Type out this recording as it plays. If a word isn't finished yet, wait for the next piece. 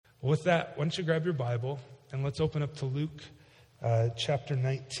Well, with that, why don't you grab your Bible and let's open up to Luke chapter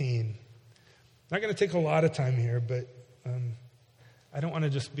 19. Not going to take a lot of time here, but I don't want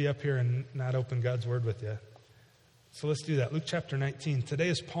to just be up here and not open God's Word with you. So let's do that. Luke chapter 19. Today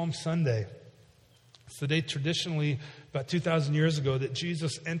is Palm Sunday. It's the day traditionally, about 2,000 years ago, that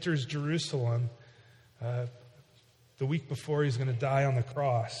Jesus enters Jerusalem the week before he's going to die on the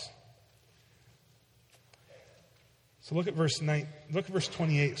cross. So look at verse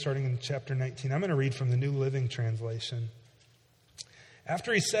 28, starting in chapter 19. I'm going to read from the New Living Translation.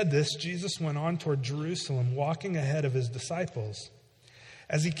 After he said this, Jesus went on toward Jerusalem, walking ahead of his disciples.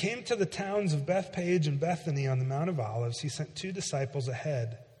 As he came to the towns of Bethpage and Bethany on the Mount of Olives, he sent 2 disciples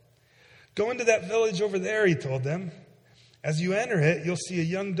ahead. Go into that village over there, he told them. As you enter it, you'll see a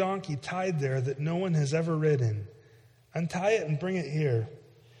young donkey tied there that no one has ever ridden. Untie it and bring it here.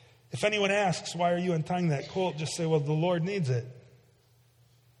 If anyone asks, why are you untying that colt? Just say, well, the Lord needs it.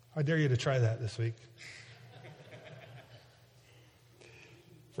 I dare you to try that this week.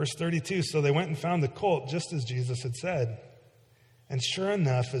 Verse 32, so they went and found the colt just as Jesus had said. And sure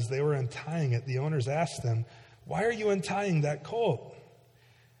enough, as they were untying it, the owners asked them, why are you untying that colt?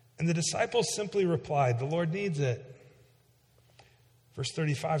 And the disciples simply replied, the Lord needs it. Verse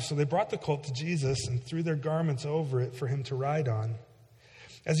 35, so they brought the colt to Jesus and threw their garments over it for him to ride on.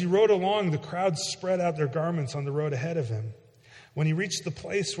 As he rode along, the crowd spread out their garments on the road ahead of him. When he reached the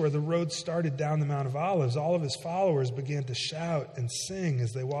place where the road started down the Mount of Olives, all of his followers began to shout and sing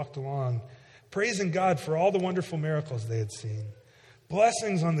as they walked along, praising God for all the wonderful miracles they had seen.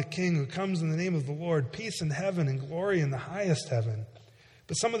 Blessings on the King who comes in the name of the Lord, peace in heaven and glory in the highest heaven.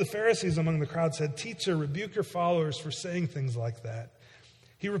 But some of the Pharisees among the crowd said, Teacher, rebuke your followers for saying things like that.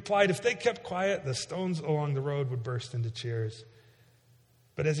 He replied, if they kept quiet, the stones along the road would burst into cheers.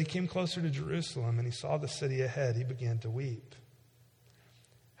 But as he came closer to Jerusalem and he saw the city ahead, he began to weep.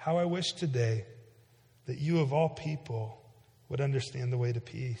 How I wish today that you of all people would understand the way to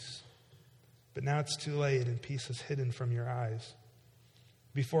peace. But now it's too late and peace is hidden from your eyes.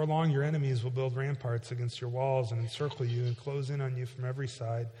 Before long, your enemies will build ramparts against your walls and encircle you and close in on you from every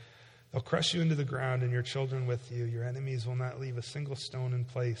side. They'll crush you into the ground and your children with you. Your enemies will not leave a single stone in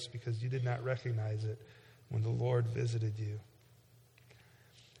place because you did not recognize it when the Lord visited you.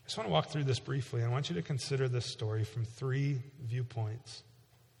 I just want to walk through this briefly. I want you to consider this story from 3 viewpoints.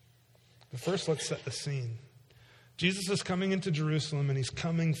 But first, let's set the scene. Jesus is coming into Jerusalem, and he's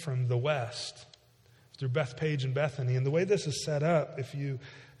coming from the west through Bethpage and Bethany. And the way this is set up,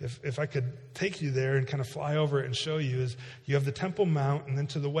 if I could take you there and kind of fly over it and show you, is you have the Temple Mount, and then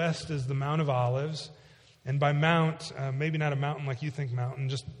to the west is the Mount of Olives. And by mount, maybe not a mountain like you think mountain,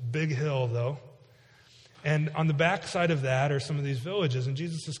 just big hill though. And on the back side of that are some of these villages, and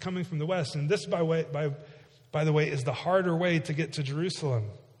Jesus is coming from the west. And this, by the way, is the harder way to get to Jerusalem.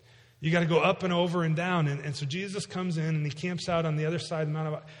 You got to go up and over and down. And so Jesus comes in and he camps out on the other side of the Mount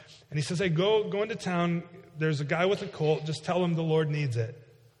of Olives. And he says, hey, go into town. There's a guy with a colt. Just tell him the Lord needs it.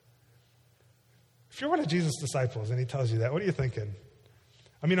 If you're one of Jesus' disciples and he tells you that, what are you thinking?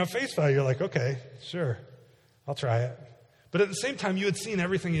 I mean, on face value, you're like, okay, sure, I'll try it. But at the same time, you had seen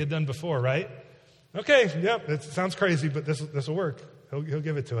everything he had done before, right? Okay, yep, it sounds crazy, but this will work. He'll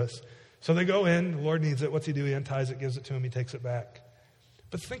give it to us. So they go in. The Lord needs it. What's he do? He unties it, gives it to him. He takes it back.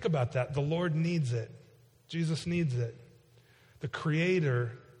 But think about that. The Lord needs it. Jesus needs it. The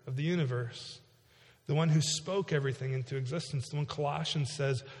creator of the universe, the one who spoke everything into existence, the one Colossians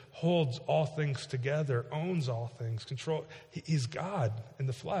says holds all things together, owns all things, control. He's God in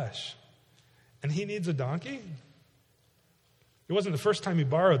the flesh. And he needs a donkey? It wasn't the first time he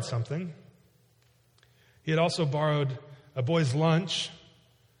borrowed something. He had also borrowed a boy's lunch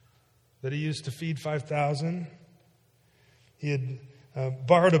that he used to feed 5,000. He had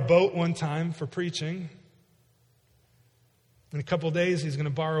borrowed a boat one time for preaching. In a couple of days, he's going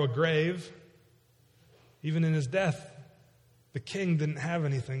to borrow a grave. Even in his death, the king didn't have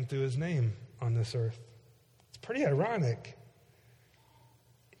anything to his name on this earth. It's pretty ironic.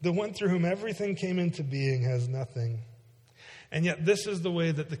 The one through whom everything came into being has nothing. And yet this is the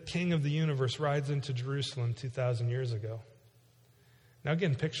way that the king of the universe rides into Jerusalem 2,000 years ago. Now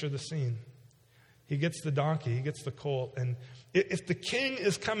again, picture the scene. He gets the donkey, he gets the colt, and if the king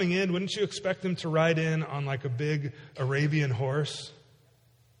is coming in, wouldn't you expect him to ride in on like a big Arabian horse?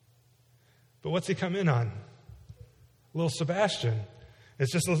 But what's he come in on? Little Sebastian.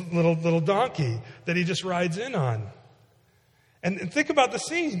 It's just a little donkey that he just rides in on. And think about the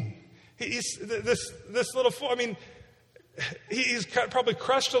scene. He's this little fool. I mean, he's probably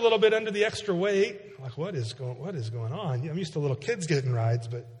crushed a little bit under the extra weight. Like, what is going on? I'm used to little kids getting rides,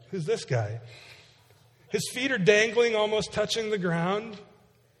 but who's this guy? His feet are dangling, almost touching the ground.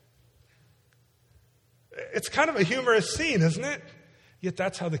 It's kind of a humorous scene, isn't it? Yet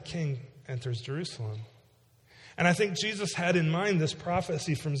that's how the king enters Jerusalem. And I think Jesus had in mind this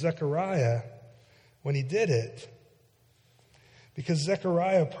prophecy from Zechariah when he did it. Because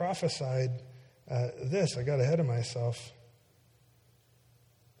Zechariah prophesied this. I got ahead of myself.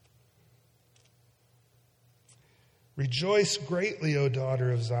 Rejoice greatly, O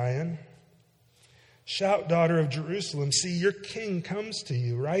daughter of Zion. Shout, daughter of Jerusalem. See, your king comes to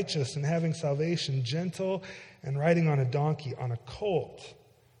you, righteous and having salvation, gentle and riding on a donkey, on a colt,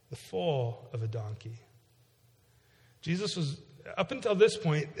 the foal of a donkey. Jesus was, up until this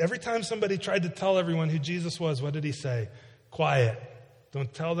point, every time somebody tried to tell everyone who Jesus was, what did he say? Quiet.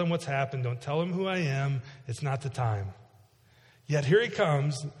 Don't tell them what's happened. Don't tell them who I am. It's not the time. Yet here he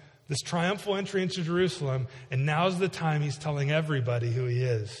comes, this triumphal entry into Jerusalem, and now's the time he's telling everybody who he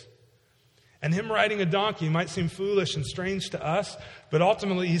is. And him riding a donkey might seem foolish and strange to us, but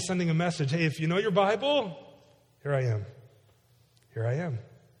ultimately he's sending a message. Hey, if you know your Bible, here I am. Here I am.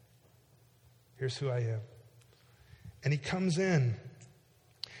 Here's who I am. And he comes in.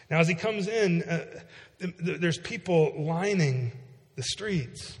 Now, as he comes in, there's people lining the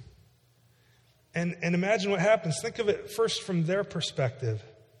streets. And imagine what happens. Think of it first from their perspective.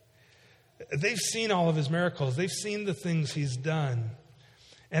 They've seen all of his miracles. They've seen the things he's done.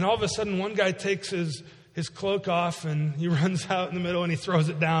 And all of a sudden, one guy takes his cloak off and he runs out in the middle and he throws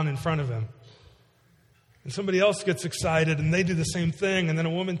it down in front of him. And somebody else gets excited and they do the same thing. And then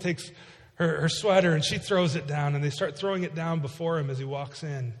a woman takes her sweater and she throws it down and they start throwing it down before him as he walks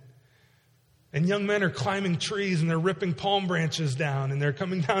in. And young men are climbing trees and they're ripping palm branches down and they're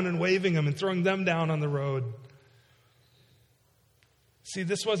coming down and waving them and throwing them down on the road. See,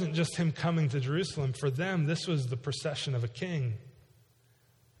 this wasn't just him coming to Jerusalem. For them, this was the procession of a king.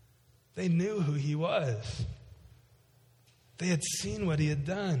 They knew who he was. They had seen what he had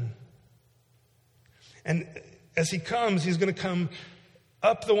done. And as he comes, he's going to come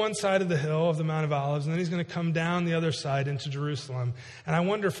up the one side of the hill of the Mount of Olives, and then he's going to come down the other side into Jerusalem. And I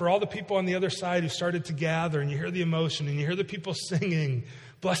wonder, for all the people on the other side who started to gather, and you hear the emotion, and you hear the people singing,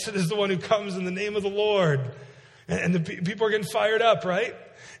 "Blessed is the one who comes in the name of the Lord." And the people are getting fired up, right?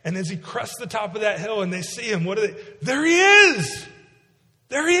 And as he crests the top of that hill and they see him, what do they? There he is!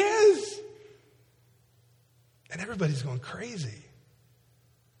 There he is! And everybody's going crazy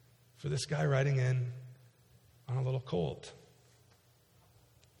for this guy riding in on a little colt.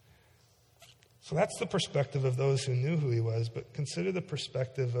 So that's the perspective of those who knew who he was, but consider the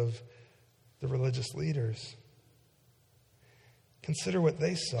perspective of the religious leaders. Consider what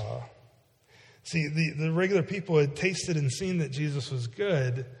they saw. See, the regular people had tasted and seen that Jesus was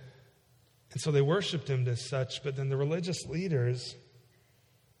good, and so they worshiped him as such, but then the religious leaders,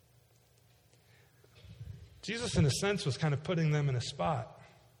 Jesus in a sense was kind of putting them in a spot.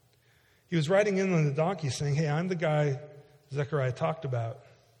 He was riding in on the donkey saying, hey, I'm the guy Zechariah talked about.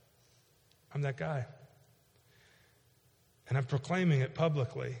 I'm that guy. And I'm proclaiming it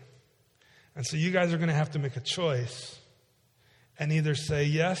publicly. And so you guys are going to have to make a choice and either say,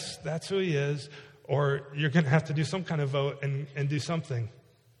 yes, that's who he is, or you're going to have to do some kind of vote and do something.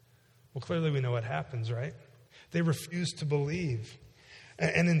 Well, clearly we know what happens, right? They refuse to believe.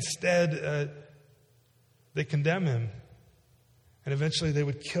 And instead, they condemn him. And eventually they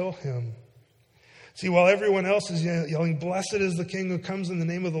would kill him. See, while everyone else is yelling, blessed is the King who comes in the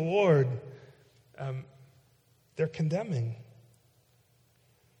name of the Lord, they're condemning.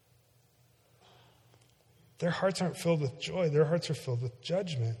 Their hearts aren't filled with joy. Their hearts are filled with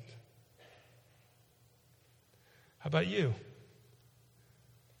judgment. How about you?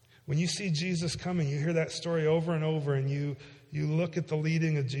 When you see Jesus coming, you hear that story over and over, and you look at the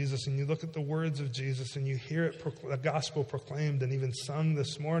leading of Jesus, and you look at the words of Jesus, and you hear it, the gospel proclaimed and even sung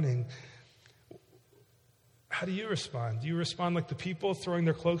this morning. How do you respond? Do you respond like the people throwing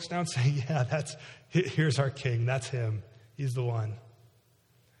their cloaks down, saying, yeah, here's our king. That's him. He's the one.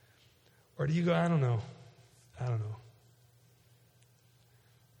 Or do you go, I don't know.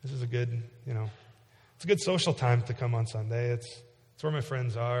 This is a good, it's a good social time to come on Sunday. It's where my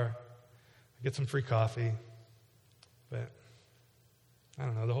friends are. I get some free coffee. But I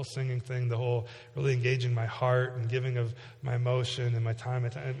don't know, the whole singing thing, the whole really engaging my heart and giving of my emotion and my time.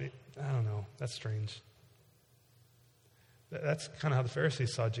 I don't know. That's strange. That's kind of how the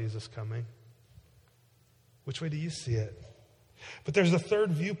Pharisees saw Jesus coming. Which way do you see it? But there's a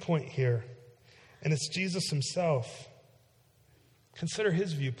third viewpoint here, and it's Jesus himself. Consider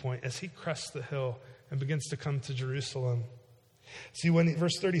his viewpoint as he crests the hill and begins to come to Jerusalem. See,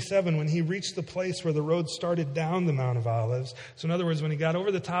 verse 37, when he reached the place where the road started down the Mount of Olives, so in other words, when he got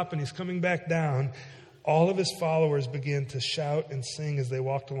over the top and he's coming back down, All of his followers began to shout and sing as they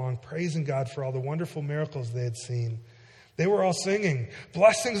walked along, praising God for all the wonderful miracles they had seen. They were all singing,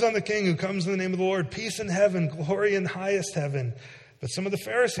 "Blessings on the King who comes in the name of the Lord, peace in heaven, glory in highest heaven." But some of the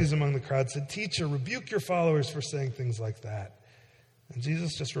Pharisees among the crowd said, "Teacher, rebuke your followers for saying things like that." And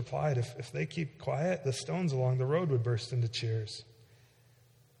Jesus just replied, if they keep quiet, the stones along the road would burst into cheers.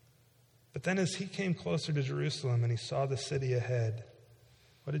 But then as he came closer to Jerusalem and he saw the city ahead,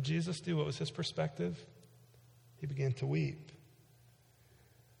 what did Jesus do? What was his perspective? He began to weep.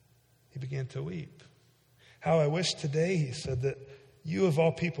 He began to weep. "How I wish today," he said, "that you of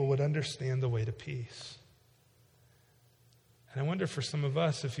all people would understand the way to peace." And I wonder for some of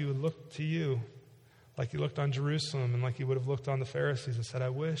us, if you would look to you like you looked on Jerusalem and like you would have looked on the Pharisees and said, "I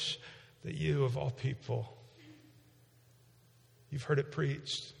wish that you of all people, you've heard it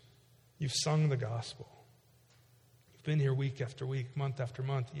preached, you've sung the gospel, you've been here week after week, month after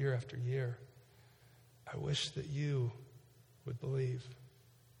month, year after year. I wish that you would believe."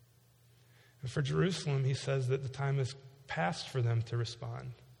 And for Jerusalem, he says that the time has passed for them to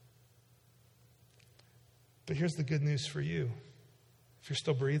respond. But here's the good news for you. If you're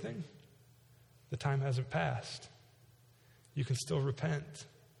still breathing, the time hasn't passed. You can still repent.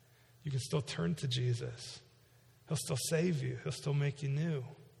 You can still turn to Jesus. He'll still save you. He'll still make you new.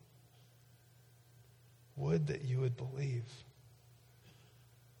 Would that you would believe.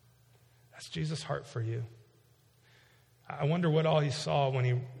 That's Jesus' heart for you. I wonder what all he saw when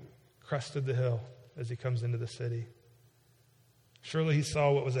he crested the hill as he comes into the city. Surely he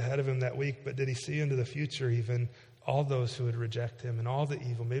saw what was ahead of him that week, but did he see into the future even all those who would reject him and all the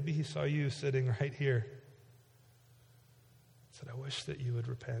evil? Maybe he saw you sitting right here. He said, "I wish that you would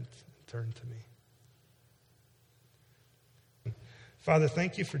repent and turn to me." Father,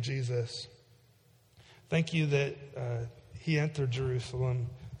 thank you for Jesus. Thank you that he entered Jerusalem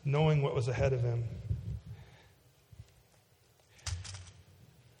knowing what was ahead of him.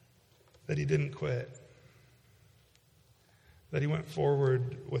 That he didn't quit. That he went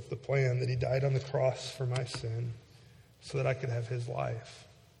forward with the plan, that he died on the cross for my sin so that I could have his life.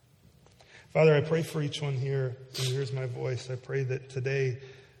 Father, I pray for each one here who hears my voice. I pray that today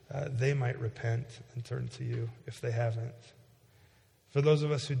they might repent and turn to you if they haven't. For those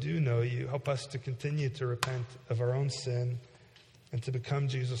of us who do know you, help us to continue to repent of our own sin and to become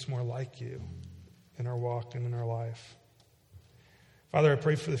Jesus more like you in our walk and in our life. Father, I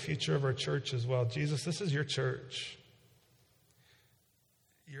pray for the future of our church as well. Jesus, this is your church.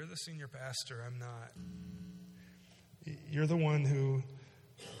 You're the senior pastor. I'm not. You're the one who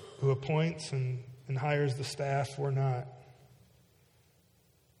appoints and hires the staff. We're not.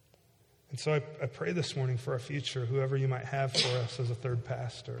 And so I pray this morning for our future, whoever you might have for us as a third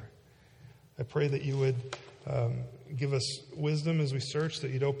pastor. I pray that you would give us wisdom as we search,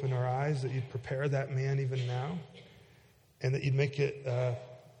 that you'd open our eyes, that you'd prepare that man even now, and that you'd make it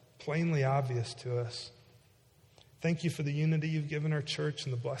plainly obvious to us. Thank you for the unity you've given our church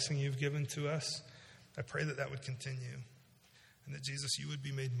and the blessing you've given to us. I pray that that would continue and that, Jesus, you would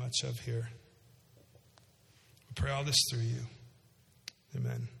be made much of here. We pray all this through you.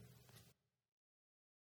 Amen.